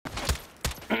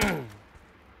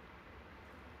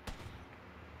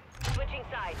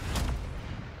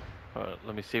Alright,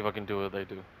 let me see if I can do what they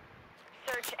do.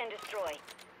 Search and destroy.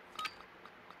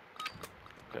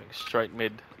 Going straight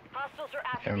mid. Hostiles are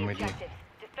after I'm the with you. objectives.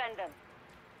 Defend them.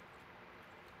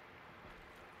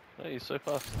 Oh, you're so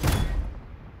fast.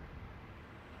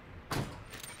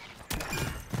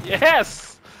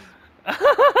 Yes!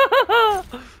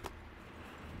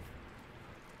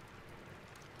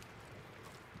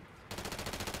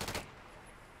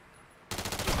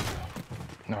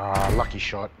 Ah, lucky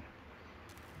shot.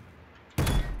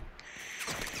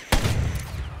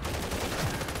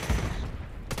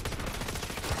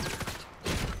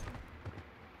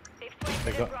 They've They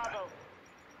planted got- at Bravo.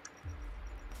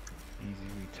 Easy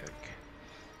retake.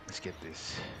 Let's get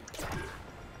this.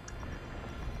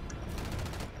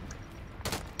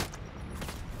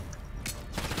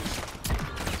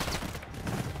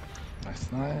 Nice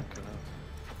snipe.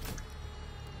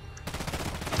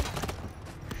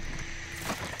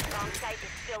 Bomb site is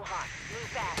still hot. Move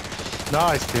fast.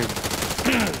 Nice, dude.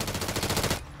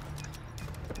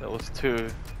 That was two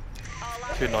All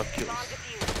knock operators, kills. bomb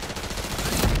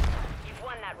defused. You've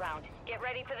won that round. Get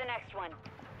ready for the next one.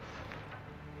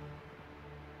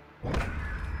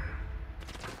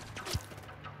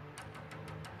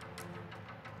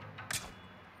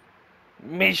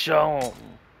 Mission!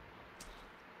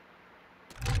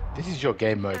 This is your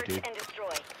game mode, Search dude. and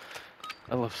destroy.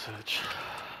 I love Search.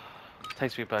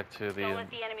 Takes me back to the Don't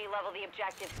let the enemy level the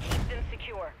objectives. Keep them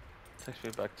secure. takes me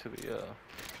back to the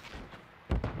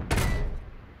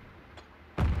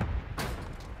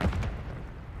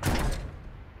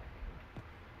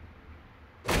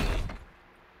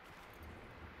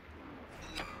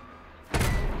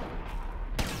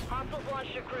Hostiles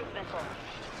launched a cruise missile.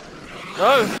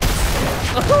 No!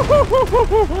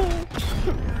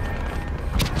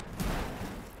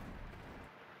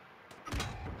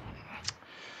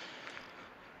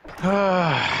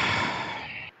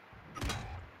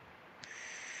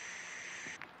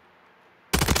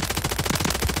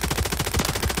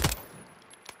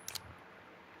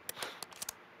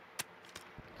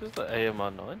 This is the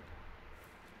AMR9.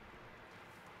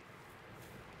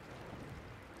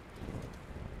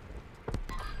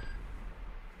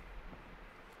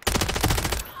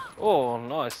 Oh,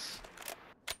 nice.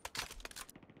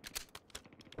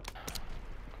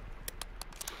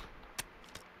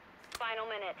 Final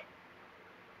minute.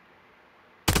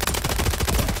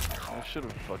 I should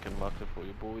have fucking marked it for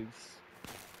you boys.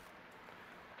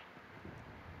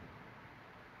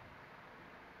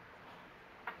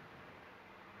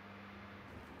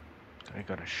 I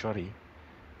got a shotty.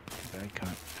 But I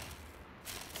can't.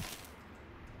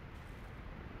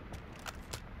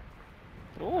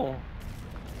 Oh.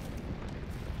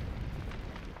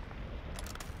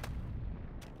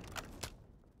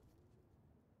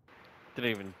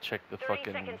 Didn't even check the 30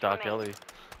 fucking seconds dark remaining. alley.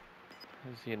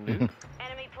 Is he a noob?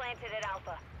 Enemy planted at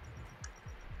Alpha.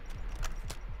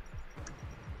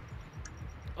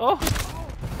 Oh!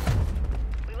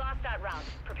 We lost that round.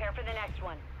 Prepare for the next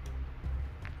one.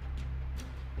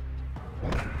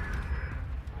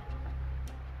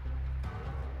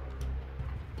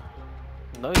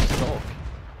 No stock.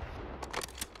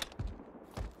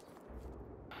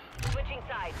 Switching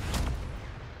sides.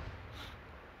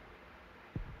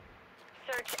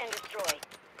 Search and destroy.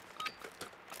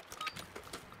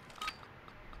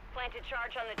 Plant a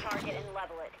charge on the target and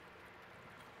level it.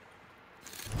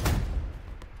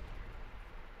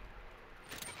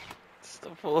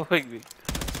 Stop following me.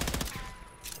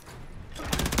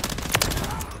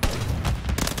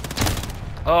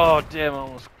 Oh damn, I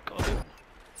almost got it.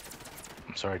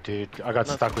 I'm sorry, dude. I got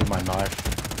No, stuck with my knife.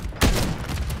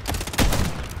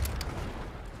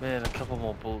 Man, a couple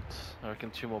more bullets. I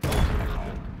reckon 2 more bullets would be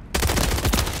good.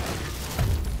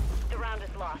 The round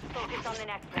is lost. Focus on the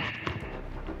next one.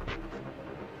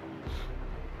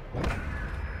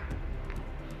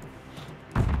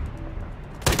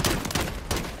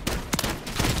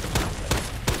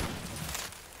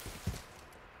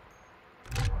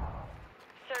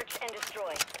 Search and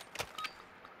destroy.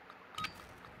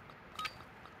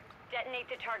 Detonate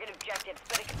the target objectives,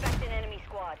 but expect an enemy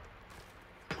squad.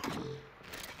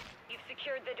 You've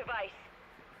secured the device.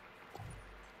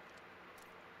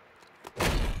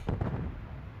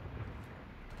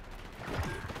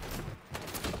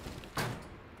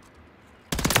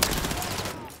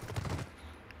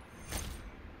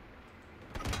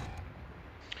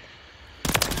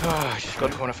 Ah, just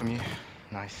got a corner from you.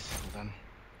 Nice. Well done.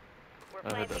 We're I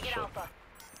heard planting that at shot. Alpha.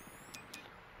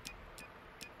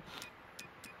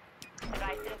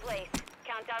 Device in place.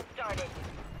 Countdown started.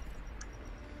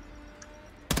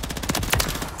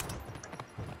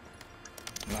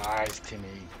 Nice, Timmy.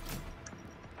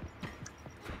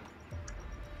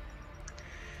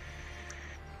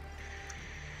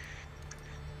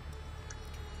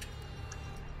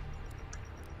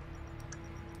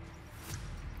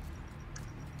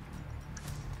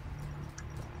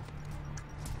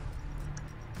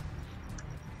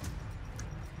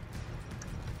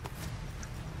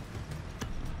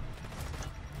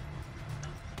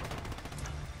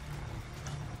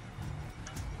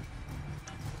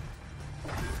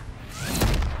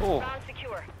 Oh, Round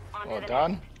secure. On Well to the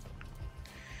done. next.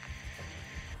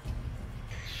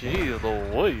 jeez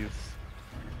Louise.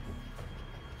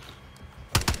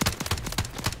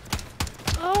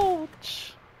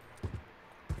 Ouch.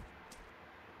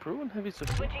 Proven heavy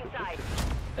support. Switching sides.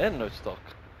 And no stock.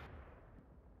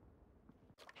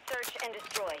 Search and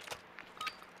destroy.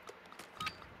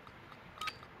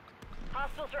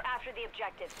 Hostiles are after the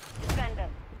objectives. Defend them.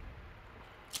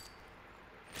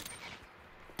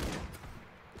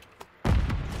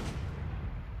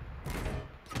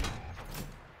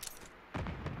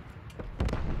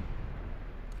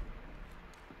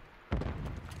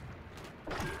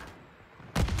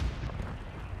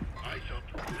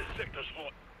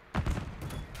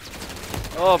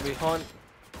 Oh, behind.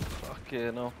 Fuck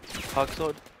yeah, no.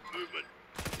 Parkside.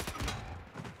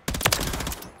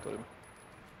 Got him.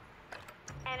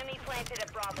 Enemy planted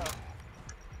at Bravo.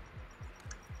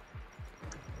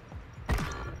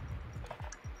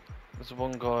 There's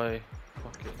one guy.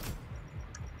 Fuck it.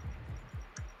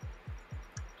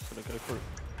 Just gonna go through.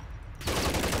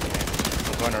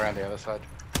 I'm going around the other side.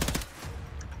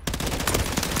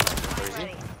 Where is he?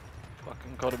 Ready.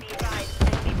 Fucking got him. Be advised,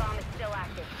 enemy bomb is still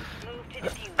active. Move to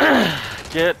defuse.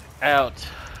 Get out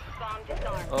Bomb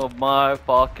disarmed. of my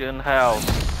fucking house.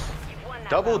 You've won that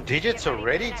Double round. digits Get ready for the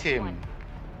already, next Tim. one.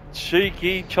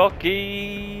 Cheeky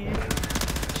chocky.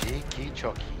 Cheeky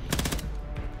chocky.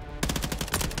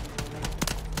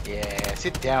 Yeah,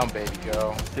 sit down, baby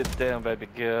girl. Sit down, baby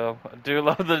girl. I do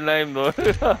love the name though.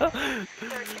 Search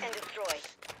and destroy.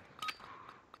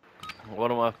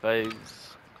 One of my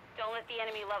faves. Don't let the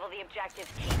enemy level the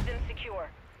objectives. Keep them secure.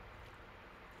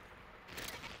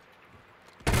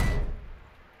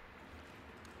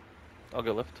 I'll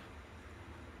go left.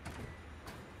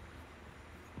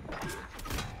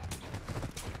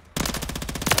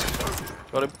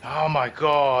 Got him. Oh my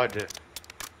god. I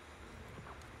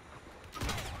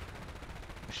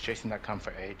was chasing that cum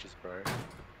for ages, bro.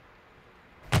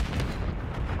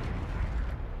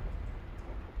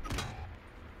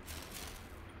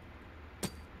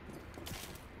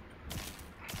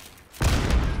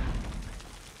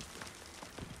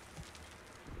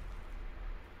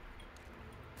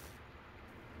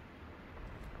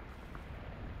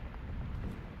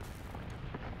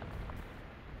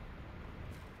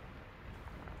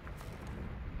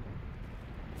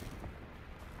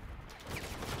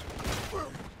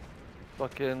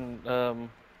 Fucking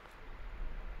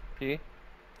here.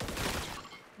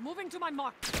 Moving to my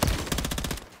mark.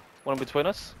 One between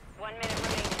us. 1 minute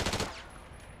remaining.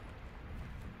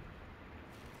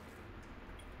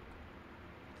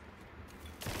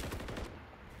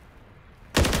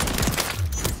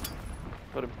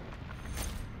 Got him.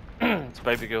 It's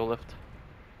baby girl left.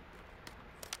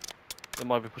 They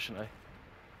might be pushing A.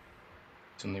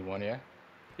 It's only one, yeah?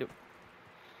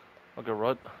 I'll go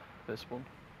right. There's one.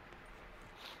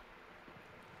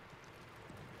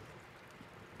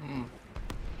 Hmm.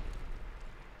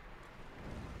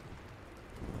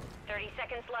 30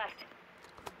 seconds left.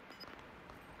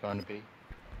 Going to be.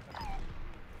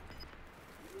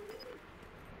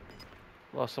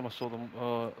 Last time I saw them,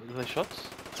 are they shots?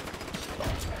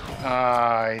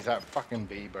 Ah, he's at fucking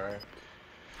B, bro.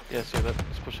 Yeah, see that.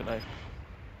 It's pushing A.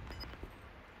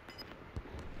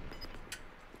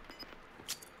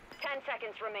 10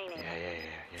 seconds remaining. Yeah.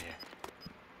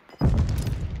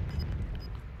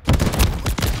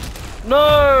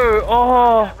 No!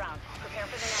 Oh! That round. Prepare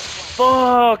for the next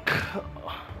one. Fuck!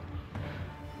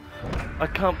 I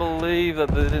can't believe that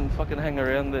they didn't fucking hang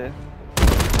around there.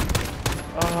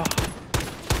 Oh.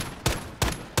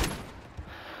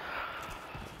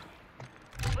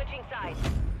 Switching sides.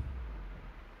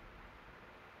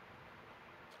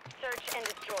 Search and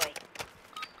destroy.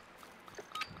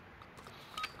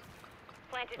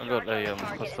 Planted I charge got on the a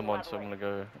target custom and one, so I'm level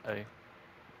gonna it. go A.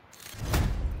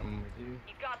 I'm with you.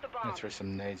 You've got the I'm bomb. gonna throw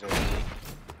some nades over.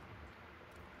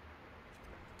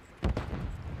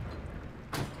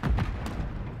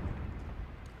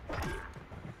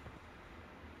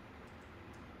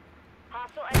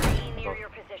 Hostile UAV near your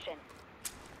position.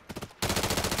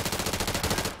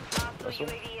 Hostile Awesome.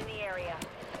 UAV in the area.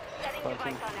 Setting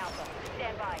Planting. device on Alpha.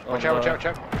 Stand by. Watch out, watch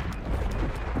out.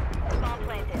 Bomb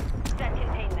planted. Set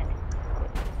containment.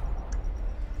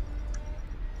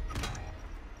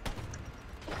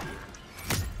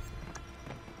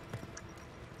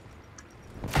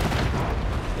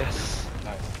 Yes.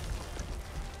 Nice.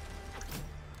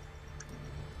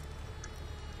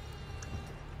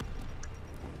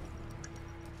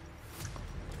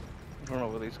 I don't know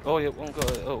where these. Oh yeah, one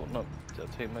guy. Oh no, it's our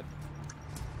teammate.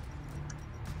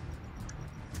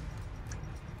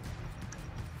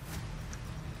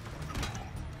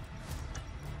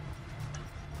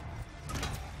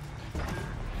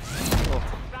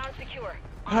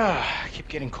 I keep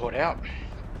getting caught out.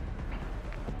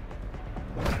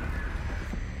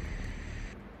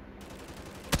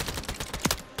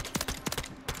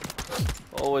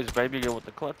 Always baby girl with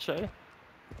the clutch, eh?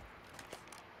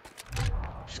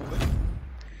 Just click.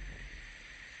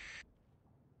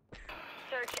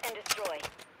 Search and destroy.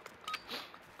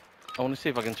 I want to see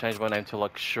if I can change my name to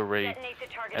like Cherie, Detonate the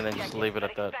target and then just objective, leave it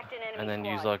but at that, expect an enemy and then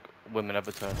use squad. like women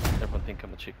avatar. Everyone think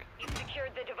I'm a chick. You've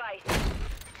secured the device.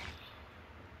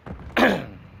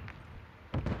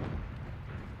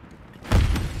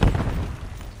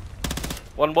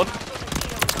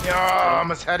 1-1. Yeah, I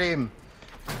almost had him.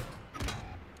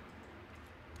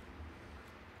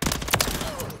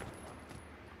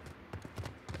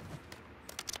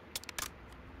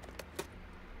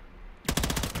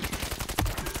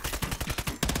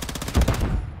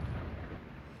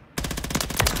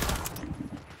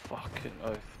 Fucking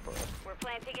oath, bro. We're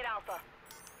planting at Alpha.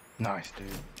 Nice, dude.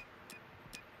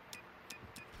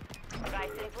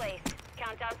 Device in place.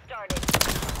 Countdown started.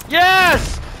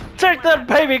 Yes! Take that,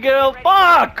 baby girl! Ready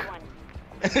Fuck!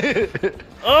 for the next one.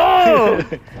 Oh!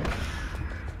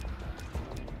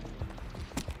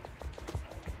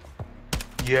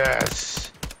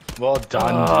 Yes. Well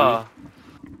done, Ah,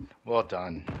 dude. Well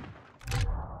done.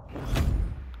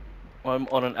 I'm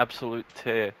on an absolute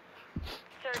tear.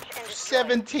 Search and destroy.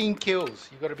 17 kills.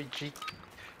 You gotta be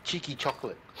cheeky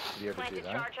chocolate to be able to Plant do a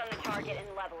that. charge on the target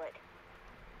and level it.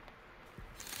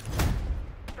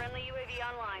 Friendly UAV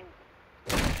online.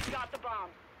 Got the bomb.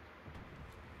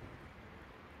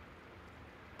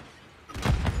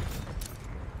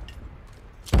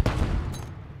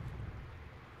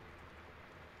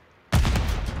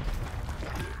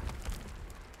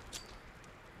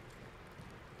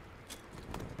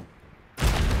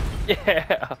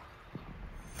 Yeah!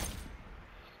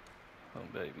 Oh,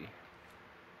 baby.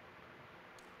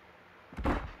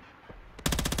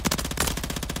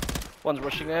 One's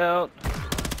rushing out.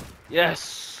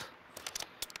 Yes!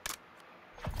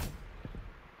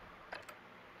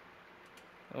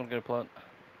 I'm gonna plant.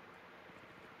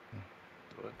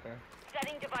 Okay.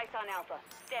 Setting device on Alpha.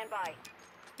 Stand by.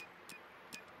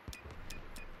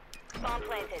 Bomb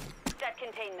planted. Set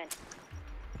containment.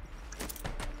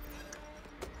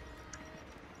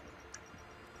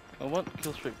 I want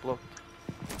kill streak blocked.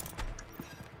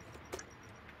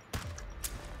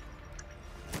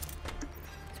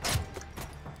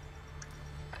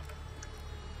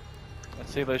 I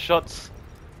see those shots.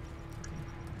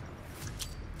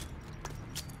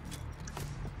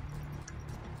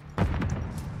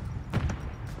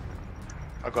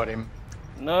 I got him.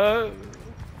 No.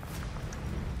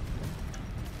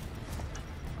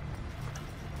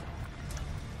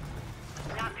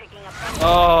 Not picking up.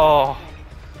 Oh,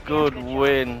 good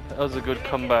win. That was a good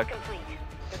comeback. Complete.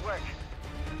 Good work.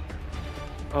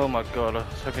 Oh my god, I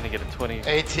was hoping to get a 20.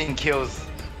 18 kills.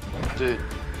 Dude,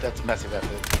 that's massive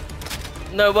effort.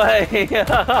 No way!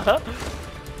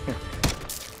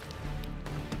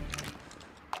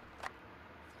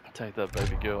 Take that,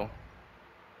 baby girl.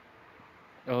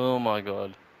 Oh my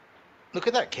god. Look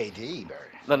at that KD, bro.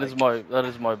 That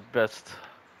is my best.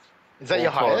 Is that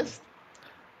your all time. highest?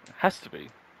 Has to be.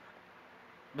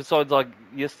 Besides, like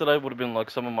yesterday would have been like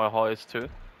some of my highest too.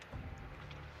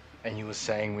 And you were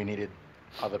saying we needed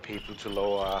other people to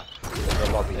lower the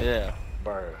lobby. Yeah.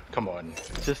 Bro, come on.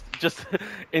 Just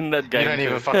in that game. You don't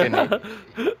even too. fucking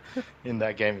need in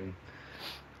that game.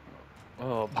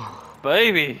 Oh,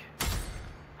 baby.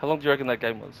 How long do you reckon that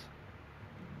game was?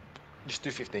 Just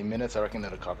do 15 minutes, I reckon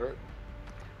that'll cover it.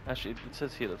 Actually, it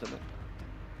says here, doesn't it?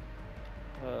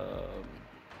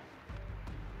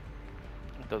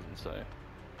 It doesn't say.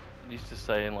 It used to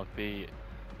say in like the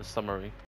summary.